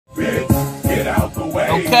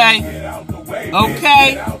Okay?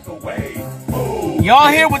 Okay?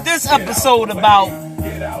 Y'all hear what this episode about?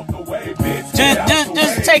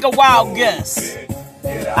 Just take a wild guess.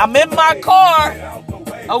 I'm in my car,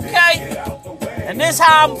 okay? And this is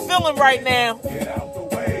how I'm feeling right now.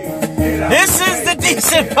 This is the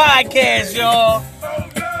Decent Podcast, y'all.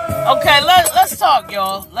 Okay, let's talk,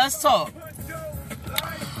 y'all. Let's talk.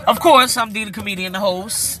 Of course, I'm D the Comedian, the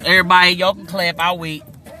host. Everybody, y'all can clap. I'll wait.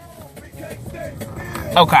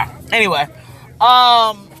 Okay. Anyway,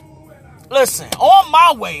 listen. On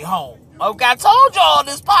my way home, okay, I told y'all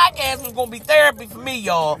this podcast was gonna be therapy for me,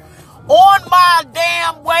 y'all. On my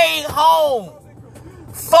damn way home,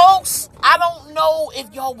 folks. I don't know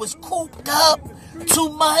if y'all was cooped up too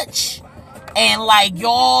much, and like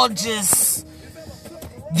y'all just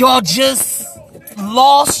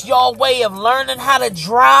lost your way of learning how to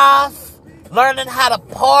drive, learning how to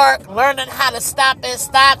park, learning how to stop at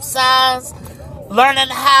stop signs, learning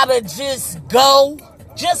how to just go.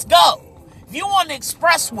 Just go. If you on the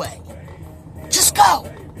expressway, just go.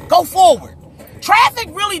 Go forward. Traffic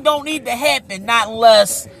really don't need to happen, not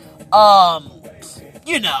unless,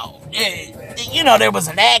 there was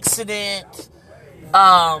an accident.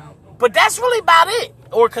 But that's really about it.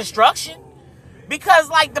 Or construction. Because,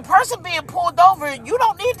 like, the person being pulled over, you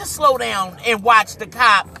don't need to slow down and watch the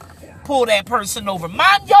cop pull that person over.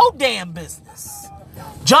 Mind your damn business.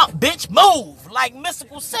 Jump, bitch, move, like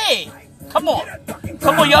Mystical said. Come on.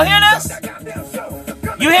 Come on, y'all hear this?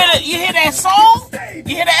 You hear that song?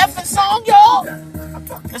 You hear the effing song, y'all?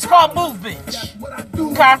 It's called Move, Bitch.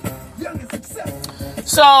 Okay?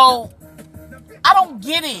 So, I don't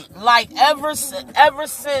get it. Like, ever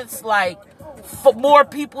since, like, more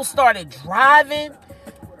people started driving,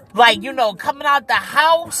 like, coming out the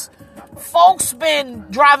house, folks been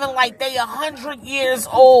driving like they 100 years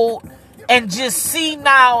old and just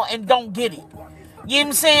senile and don't get it. You know what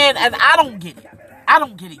I'm saying? And I don't get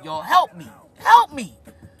it, y'all. Help me.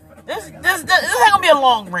 This ain't gonna be a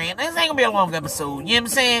long rant. This ain't gonna be a long episode. You know what I'm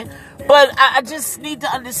saying? But I just need to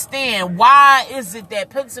understand, why is it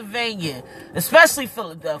that Pennsylvania, especially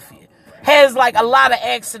Philadelphia, has like a lot of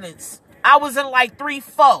accidents? I was in like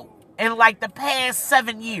 3-4 in like the past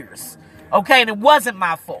 7 years. Okay, and it wasn't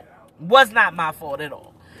my fault. It was not my fault at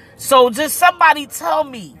all. So just somebody tell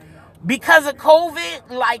me, because of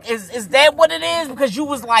COVID, like, is that what it is? Because you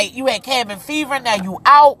was like, you had cabin fever, now you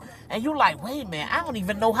out, and you like, wait a minute, I don't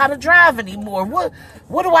even know how to drive anymore.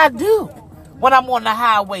 What do I do when I'm on the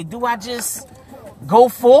highway? Do I just go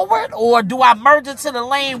forward, or do I merge into the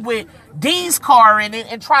lane with D's car in it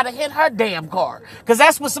and try to hit her damn car? Because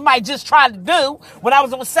that's what somebody just tried to do when I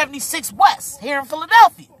was on 76 West here in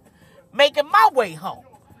Philadelphia, making my way home.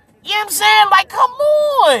 You know what I'm saying? Like, come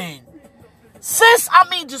on. Sis,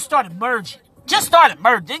 just started merging.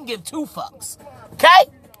 Didn't give two fucks. Okay?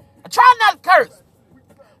 I try not to curse.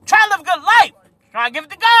 I'm trying to live a good life. I'm trying to give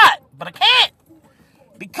it to God. But I can't.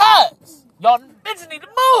 Because y'all bitches need to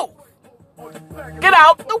move. Get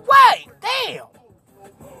out the way. Damn.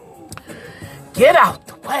 Get out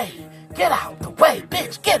the way. Get out the way,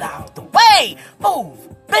 bitch. Get out the way. Move,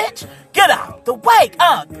 bitch. Get out the way.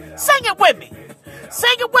 Sing it with me.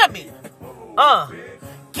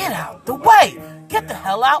 Get out the way. Get the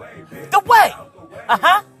hell out the way.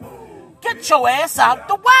 Get your ass out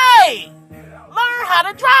the way. Learn how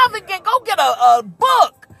to drive again. Go get a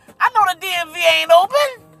book. I know the DMV ain't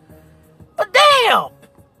open. But damn.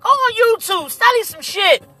 Go on YouTube. Study some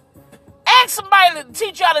shit. Ask somebody to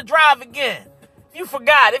teach you how to drive again. If you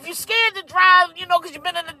forgot. If you're scared to drive, because you've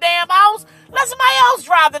been in the damn house, let somebody else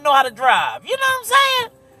drive that know how to drive. You know what I'm saying?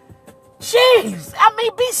 Jeez.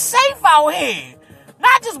 Be safe out here.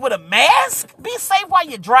 Not just with a mask. Be safe while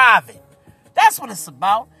you're driving. That's what it's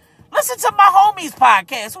about. Listen to my homie's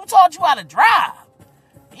podcast. Who taught you how to drive?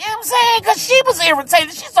 You know what I'm saying? Because she was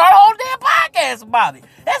irritated. She started a whole damn podcast about it.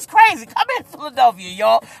 That's crazy. Come in Philadelphia,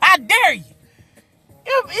 y'all. I dare you.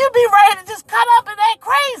 You'll be ready to just cut up and act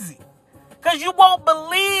crazy. Because you won't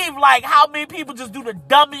believe, like, how many people just do the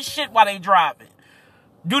dumbest shit while they driving.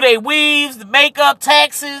 Do they weaves, the makeup,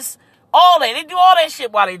 taxes, all that. They do all that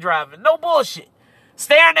shit while they driving. No bullshit.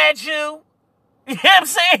 Staring at you. You know what I'm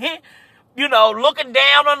saying? Looking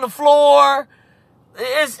down on the floor.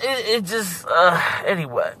 It just,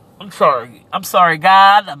 anyway. I'm sorry,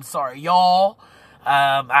 God. I'm sorry, y'all.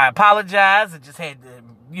 I apologize. I just had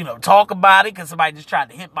to, talk about it because somebody just tried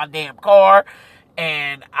to hit my damn car.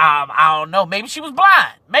 And, I don't know. Maybe she was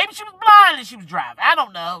blind. Maybe she was blind and she was driving. I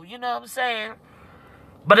don't know. You know what I'm saying?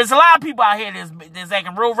 But there's a lot of people out here that's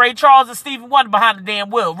acting real Ray Charles and Stevie Wonder behind the damn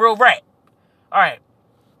wheel. Real rap. All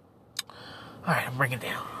right, I'm bringing it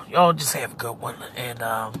down. Y'all just have a good one. And,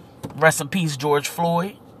 Rest in peace, George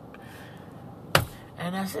Floyd.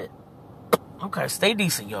 And that's it. Okay, stay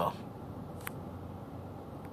decent, y'all.